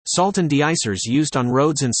Salt and deicers used on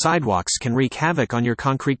roads and sidewalks can wreak havoc on your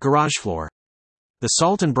concrete garage floor. The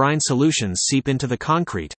salt and brine solutions seep into the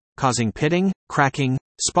concrete, causing pitting, cracking,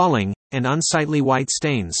 spalling, and unsightly white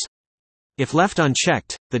stains. If left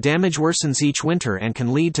unchecked, the damage worsens each winter and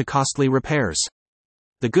can lead to costly repairs.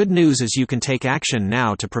 The good news is you can take action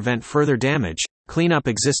now to prevent further damage, clean up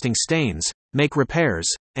existing stains, make repairs,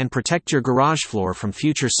 and protect your garage floor from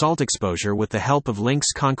future salt exposure with the help of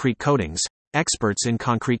Lynx Concrete Coatings, experts in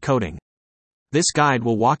concrete coating. This guide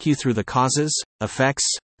will walk you through the causes, effects,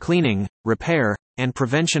 cleaning, repair, and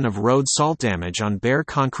prevention of road salt damage on bare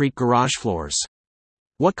concrete garage floors.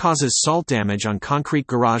 What causes salt damage on concrete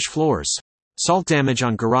garage floors? Salt damage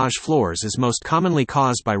on garage floors is most commonly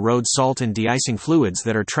caused by road salt and de-icing fluids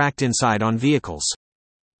that are tracked inside on vehicles.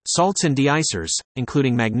 Salts and deicers,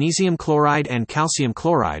 including magnesium chloride and calcium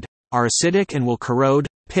chloride, are acidic and will corrode,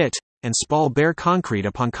 pit, and spall bare concrete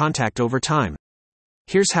upon contact over time.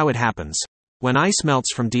 Here's how it happens. When ice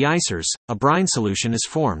melts from deicers, a brine solution is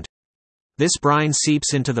formed. This brine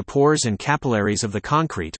seeps into the pores and capillaries of the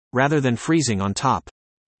concrete, rather than freezing on top.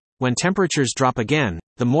 When temperatures drop again,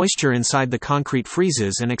 the moisture inside the concrete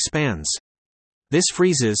freezes and expands. This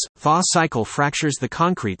freeze-thaw cycle fractures the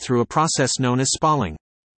concrete through a process known as spalling.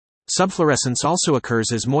 Subfluorescence also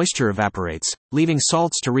occurs as moisture evaporates, leaving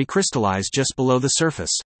salts to recrystallize just below the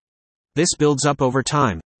surface. This builds up over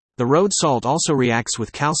time. The road salt also reacts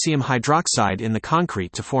with calcium hydroxide in the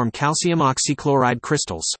concrete to form calcium oxychloride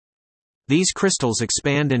crystals. These crystals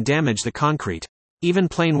expand and damage the concrete. Even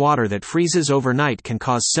plain water that freezes overnight can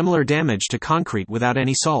cause similar damage to concrete without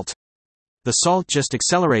any salt. The salt just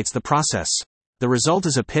accelerates the process. The result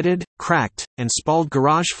is a pitted, cracked, and spalled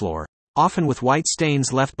garage floor, often with white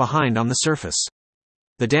stains left behind on the surface.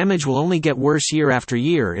 The damage will only get worse year after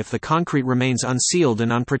year if the concrete remains unsealed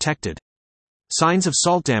and unprotected. Signs of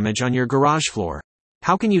salt damage on your garage floor.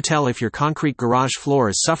 How can you tell if your concrete garage floor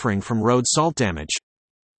is suffering from road salt damage?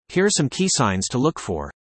 Here are some key signs to look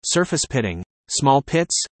for. Surface pitting. Small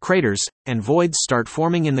pits, craters, and voids start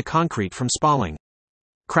forming in the concrete from spalling.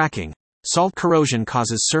 Cracking. Salt corrosion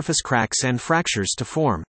causes surface cracks and fractures to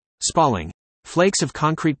form. Spalling. Flakes of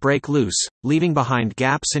concrete break loose, leaving behind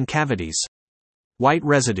gaps and cavities. White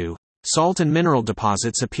residue. Salt and mineral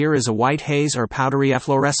deposits appear as a white haze or powdery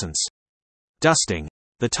efflorescence. Dusting.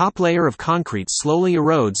 The top layer of concrete slowly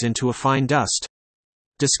erodes into a fine dust.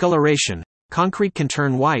 Discoloration. Concrete can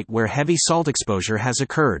turn white where heavy salt exposure has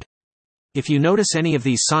occurred. If you notice any of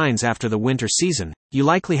these signs after the winter season, you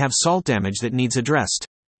likely have salt damage that needs addressed.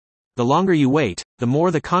 The longer you wait, the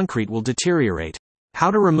more the concrete will deteriorate. How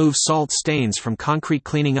to remove salt stains from concrete.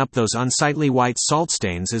 Cleaning up those unsightly white salt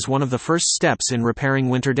stains is one of the first steps in repairing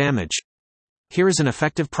winter damage. Here is an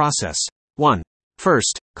effective process. 1.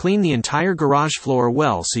 First, clean the entire garage floor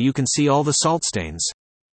well so you can see all the salt stains.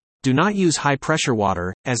 Do not use high-pressure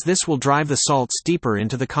water, as this will drive the salts deeper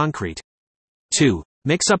into the concrete. 2.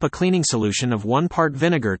 Mix up a cleaning solution of 1 part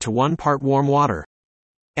vinegar to 1 part warm water.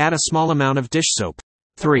 Add a small amount of dish soap.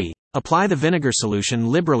 3. Apply the vinegar solution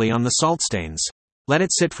liberally on the salt stains. Let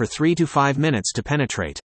it sit for 3 to 5 minutes to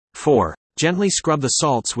penetrate. 4. Gently scrub the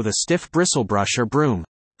salts with a stiff bristle brush or broom.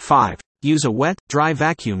 5. Use a wet, dry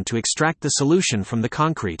vacuum to extract the solution from the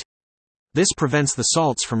concrete. This prevents the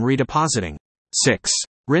salts from redepositing. 6.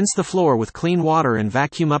 Rinse the floor with clean water and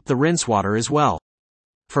vacuum up the rinse water as well.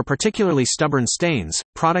 For particularly stubborn stains,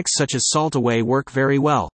 products such as Salt Away work very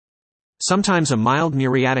well. Sometimes a mild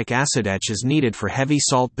muriatic acid etch is needed for heavy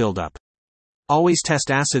salt buildup. Always test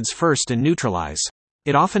acids first and neutralize.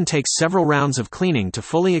 It often takes several rounds of cleaning to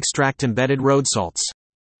fully extract embedded road salts.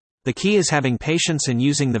 The key is having patience and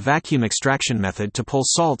using the vacuum extraction method to pull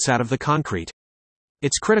salts out of the concrete.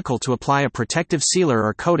 It's critical to apply a protective sealer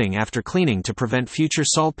or coating after cleaning to prevent future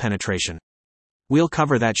salt penetration. We'll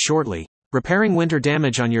cover that shortly. Repairing winter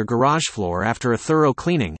damage on your garage floor. After a thorough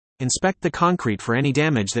cleaning, inspect the concrete for any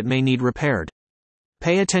damage that may need repaired.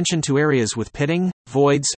 Pay attention to areas with pitting,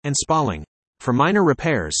 voids, and spalling. For minor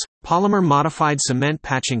repairs, polymer-modified cement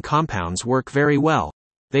patching compounds work very well.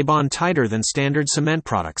 They bond tighter than standard cement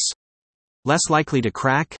products. Less likely to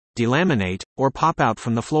crack, delaminate, or pop out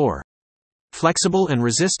from the floor. Flexible and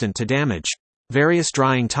resistant to damage. Various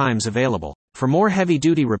drying times available. For more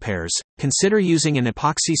heavy-duty repairs, consider using an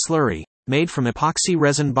epoxy slurry, made from epoxy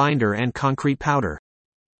resin binder and concrete powder.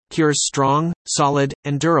 Cures strong, solid,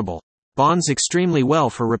 and durable. Bonds extremely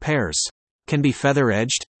well for repairs. Can be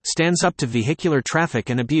feather-edged, stands up to vehicular traffic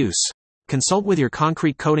and abuse. Consult with your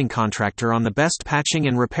concrete coating contractor on the best patching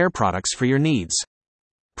and repair products for your needs.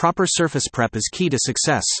 Proper surface prep is key to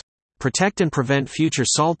success. Protect and prevent future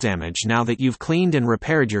salt damage. Now that you've cleaned and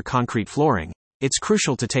repaired your concrete flooring, it's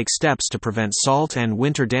crucial to take steps to prevent salt and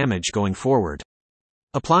winter damage going forward.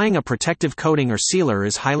 Applying a protective coating or sealer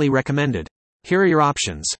is highly recommended. Here are your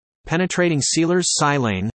options. Penetrating sealers: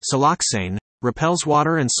 Silane, siloxane, repels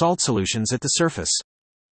water and salt solutions at the surface.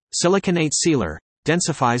 Siliconate sealer,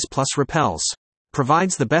 densifies plus repels.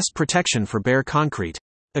 Provides the best protection for bare concrete.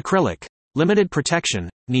 Acrylic, limited protection,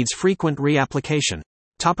 needs frequent reapplication.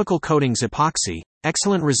 Topical coatings: epoxy,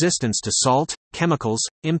 excellent resistance to salt, chemicals,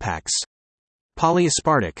 impacts.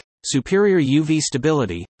 Polyaspartic, superior UV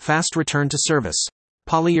stability, fast return to service.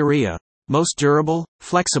 Polyurea, most durable,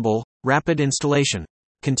 flexible, rapid installation.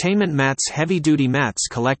 Containment mats: heavy-duty mats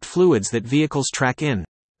collect fluids that vehicles track in.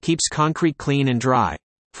 Keeps concrete clean and dry.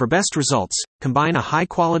 For best results, combine a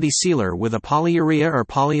high-quality sealer with a polyurea or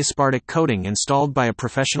polyaspartic coating installed by a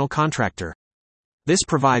professional contractor. This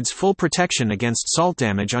provides full protection against salt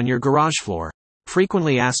damage on your garage floor.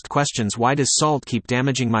 Frequently asked questions: why does salt keep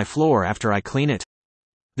damaging my floor after I clean it?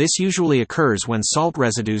 This usually occurs when salt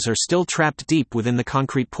residues are still trapped deep within the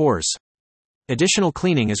concrete pores. Additional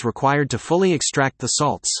cleaning is required to fully extract the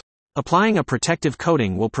salts. Applying a protective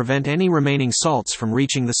coating will prevent any remaining salts from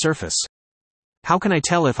reaching the surface. How can I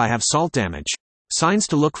tell if I have salt damage? Signs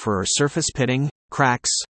to look for are surface pitting, cracks,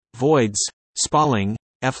 voids, spalling,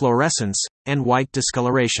 efflorescence, and white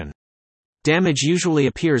discoloration. Damage usually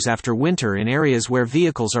appears after winter in areas where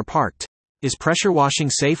vehicles are parked. Is pressure washing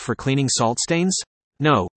safe for cleaning salt stains?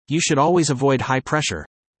 No, you should always avoid high pressure.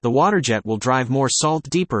 The water jet will drive more salt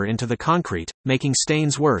deeper into the concrete, making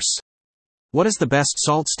stains worse. What is the best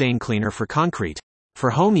salt stain cleaner for concrete? For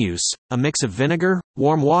home use, a mix of vinegar,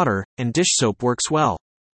 warm water, and dish soap works well.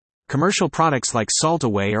 Commercial products like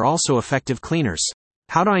Salt-Away are also effective cleaners.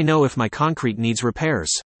 How do I know if my concrete needs repairs?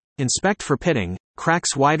 Inspect for pitting,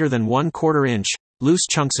 cracks wider than 1/4 inch, loose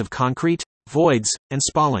chunks of concrete, voids, and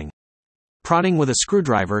spalling. Prodding with a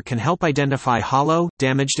screwdriver can help identify hollow,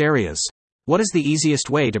 damaged areas. What is the easiest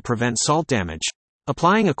way to prevent salt damage?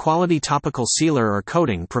 Applying a quality topical sealer or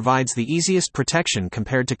coating provides the easiest protection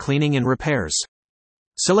compared to cleaning and repairs.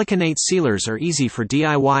 Siliconate sealers are easy for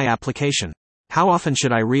DIY application. How often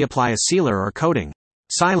should I reapply a sealer or coating?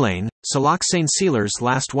 Silane, siloxane sealers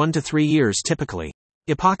last 1 to 3 years typically.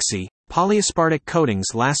 Epoxy, polyaspartic coatings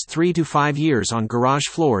last 3 to 5 years on garage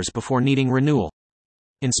floors before needing renewal.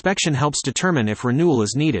 Inspection helps determine if renewal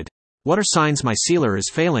is needed. What are signs my sealer is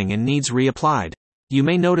failing and needs reapplied? You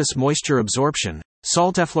may notice moisture absorption,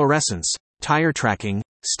 salt efflorescence, tire tracking,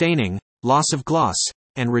 staining, loss of gloss,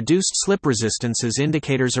 and reduced slip resistance as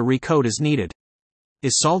indicators a recoat is needed.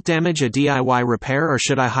 Is salt damage a DIY repair or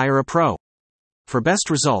should I hire a pro? For best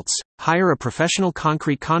results, hire a professional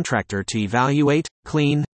concrete contractor to evaluate,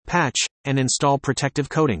 clean, patch, and install protective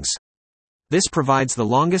coatings. This provides the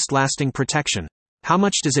longest lasting protection. How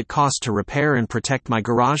much does it cost to repair and protect my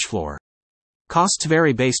garage floor? Costs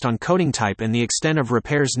vary based on coating type and the extent of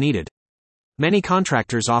repairs needed. Many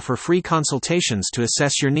contractors offer free consultations to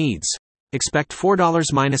assess your needs. Expect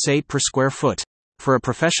 $4-8 per square foot for a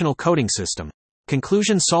professional coating system.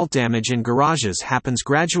 Conclusion: salt damage in garages happens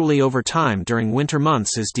gradually over time during winter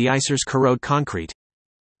months as deicers corrode concrete.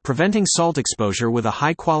 Preventing salt exposure with a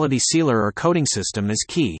high-quality sealer or coating system is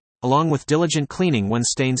key, along with diligent cleaning when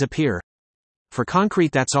stains appear. For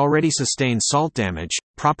concrete that's already sustained salt damage,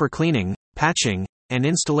 proper cleaning, patching, and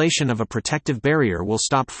installation of a protective barrier will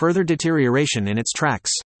stop further deterioration in its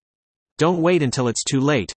tracks. Don't wait until it's too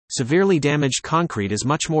late. Severely damaged concrete is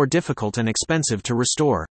much more difficult and expensive to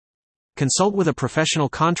restore. Consult with a professional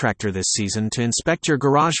contractor this season to inspect your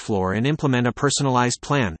garage floor and implement a personalized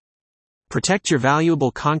plan. Protect your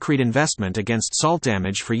valuable concrete investment against salt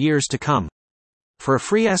damage for years to come. For a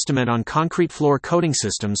free estimate on concrete floor coating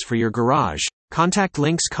systems for your garage, contact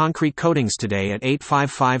Links Concrete Coatings today at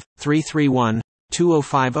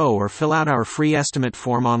 855-331-2050 or fill out our free estimate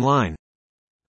form online.